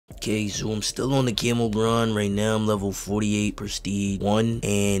Okay, so I'm still on the camo grind right now. I'm level 48 prestige 1,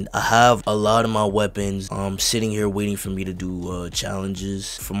 and I have a lot of my weapons sitting here waiting for me to do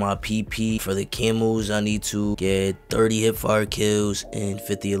challenges. For my PP, for the camos, I need to get 30 hipfire kills and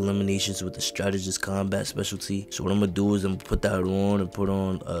 50 eliminations with the strategist combat specialty. So what I'm gonna do is I'm gonna put that on and put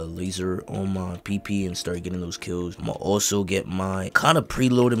on a laser on my PP and start getting those kills. I'm gonna also get my kind of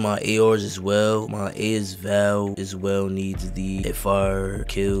preloaded my ARs as well. My AS Val as well needs the hipfire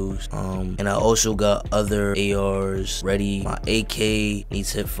kills. And I also got other ARs ready. My AK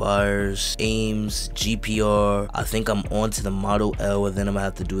needs hip fires, aims, GPR. I think I'm on to the Model L, and then I'm gonna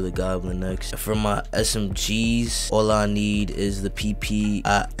have to do the Goblin next. For my SMGs, all I need is the PP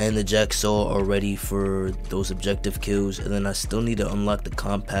and the Jacksaw are ready for those objective kills, and then I still need to unlock the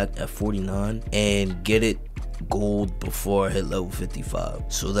compact at 49 and get it gold before I hit level 55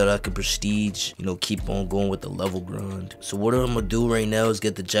 so that I can prestige, you know, keep on going with the level grind. So what I'm gonna do right now is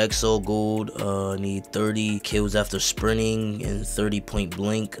get the Jacksaw gold. I need 30 kills after sprinting and 30 point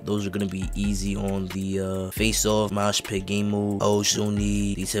blank. Those are gonna be easy on the face off mosh pit game mode. I also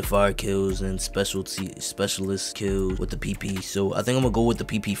need these hip fire kills and specialist kills with the PP. So I think I'm gonna go with the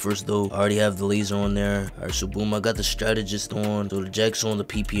PP first though. I already have the laser on there. Alright, so boom, I got the strategist on. So the Jacksaw and the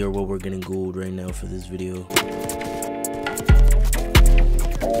PP are what we're getting gold right now for this video.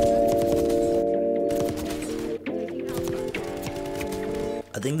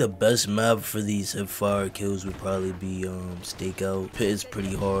 I think the best map for these hipfire kills would probably be Stakeout. Pit is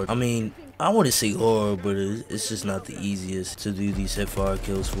pretty hard. I mean, I wouldn't say hard, but it's just not the easiest to do these hipfire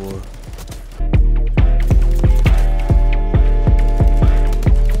kills for.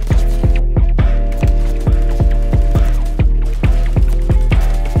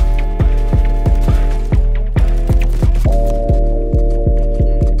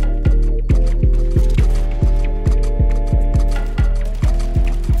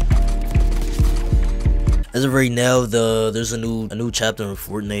 As of right now, there's a new chapter in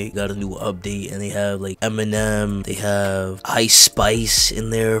Fortnite. Got a new update, and they have like Eminem. They have Ice Spice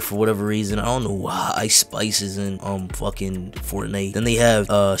in there for whatever reason. I don't know why Ice Spice is in fucking Fortnite. Then they have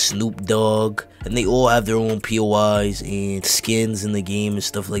Snoop Dogg, and they all have their own POIs and skins in the game and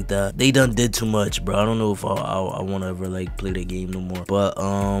stuff like that. They done did too much, bro. I don't know if I want to ever like play that game no more. But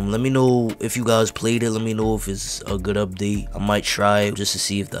let me know if you guys played it. Let me know if it's a good update. I might try it just to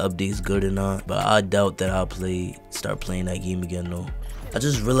see if the update is good or not. But I doubt that I'll start playing that game again though. I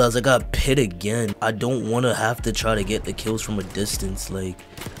just realized I got pit again. I don't want to have to try to get the kills from a distance. Like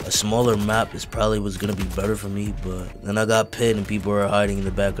a smaller map is probably what's gonna be better for me, but then I got pit and people are hiding in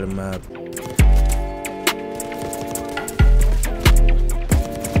the back of the map.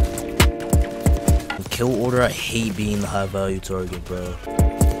 Kill order, I hate being the high value target, bro.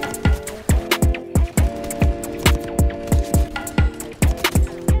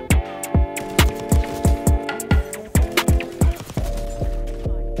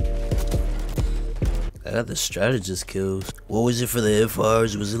 I got the strategist kills. What was it for the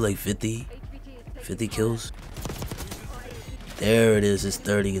hipfires? Was it like 50? 50 kills? There it is. It's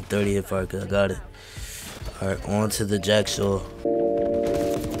 30 and 30 hipfire kills. I got it. Alright, on to the Jacksaw.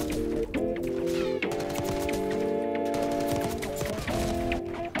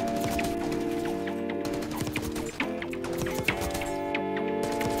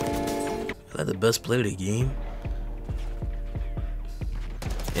 I got the best player of the game.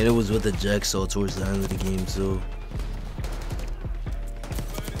 And it was with the Jacksaw towards the end of the game, so.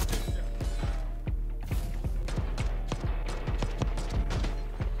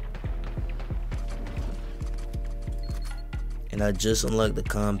 And I just unlocked the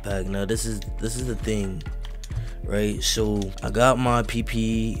compact. Now this is the thing, right? So I got my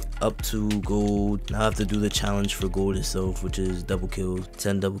PP up to gold. Now I have to do the challenge for gold itself, which is double kills.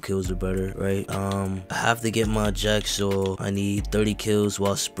 10 double kills or better, right? I have to get my Jacksaw. I need 30 kills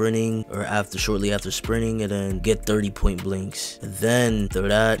while sprinting, or shortly after sprinting, and then get 30 point blanks. Then after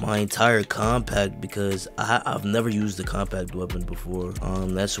that, my entire compact, because I've never used the compact weapon before.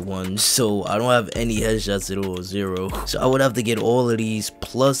 That's one. So I don't have any headshots at all, 0. So I would have to get all of these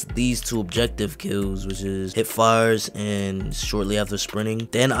plus these 2 objective kills, which is hip fires and shortly after sprinting.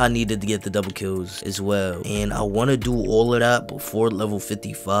 Then I needed to get the double kills as well, and I want to do all of that before level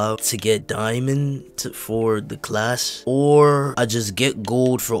 55 to get diamond for the class, or I just get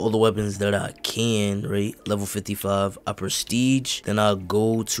gold for all the weapons that I can, right? Level 55, I prestige, then I'll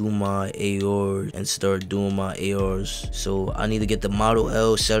go to my AR and start doing my ARs. So I need to get the Model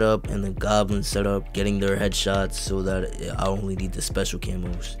L set up and the Goblin set up, getting their headshots so that I only need the special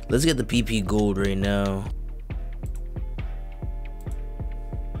camos. Let's get the PP gold right now.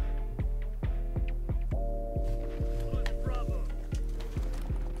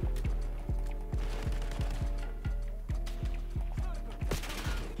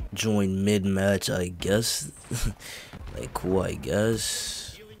 join mid-match, I guess. Like, cool, I guess.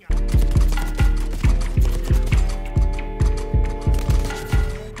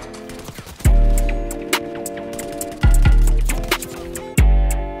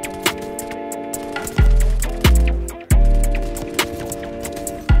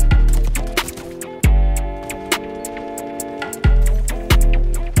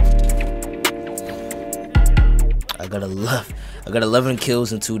 I got 11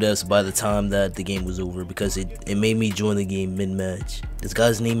 kills and 2 deaths by the time that the game was over, because it made me join the game mid-match. This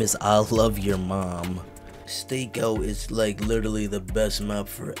guy's name is I Love Your Mom. Stakeout is like literally the best map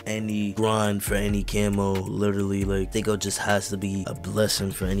for any grind, for any camo. Literally, like, Stakeout just has to be a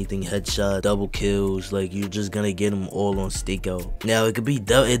blessing for anything. Headshot, double kills, like, you're just gonna get them all on Stakeout. Now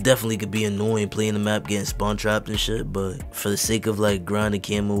it definitely could be annoying playing the map, getting spawn trapped and shit, but for the sake of like grinding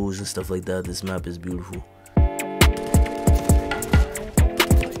camos and stuff like that, this map is beautiful.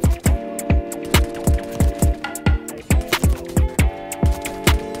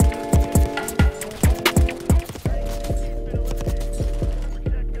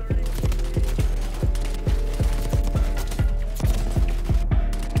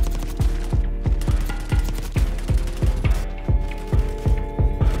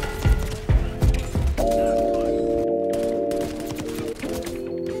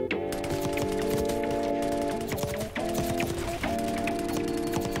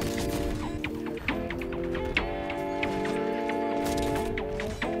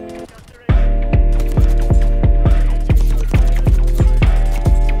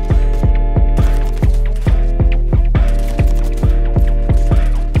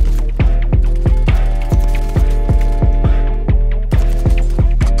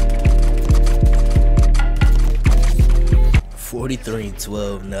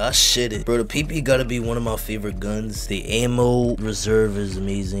 $43.12. Nah, I shitted. Bro, the PP gotta be one of my favorite guns. The ammo reserve is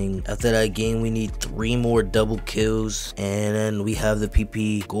amazing. After that game, we need 3 more double kills, and then we have the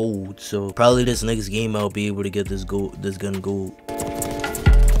PP gold. So probably this next game I'll be able to get this gun gold.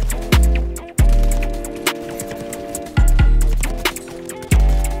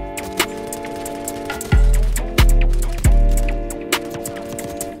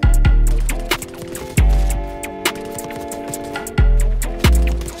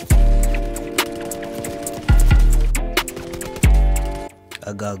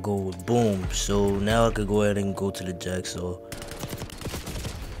 I got gold, boom. So now I could go ahead and go to the jack. So,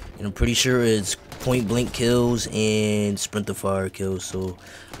 and I'm pretty sure it's point blank kills and sprint to fire kills. So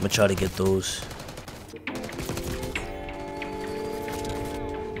I'm gonna try to get those.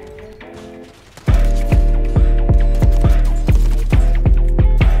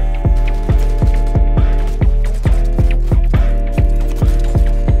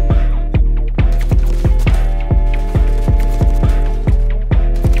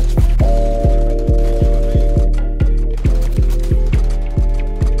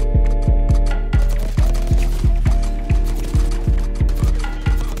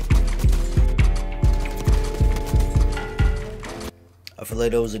 I feel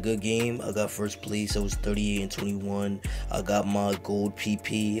like that was a good game. I got first place. I was 38-21. I got my gold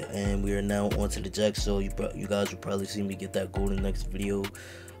PP, and we are now on to the jack. So you guys will probably see me get that gold in the next video.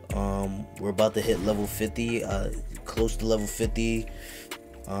 We're about to hit level 50, close to level 50.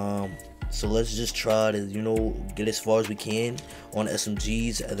 So let's just try to, you know, get as far as we can on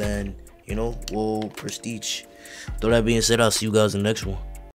SMGs, and then, you know, we'll prestige. With that being said, I'll see you guys in the next one.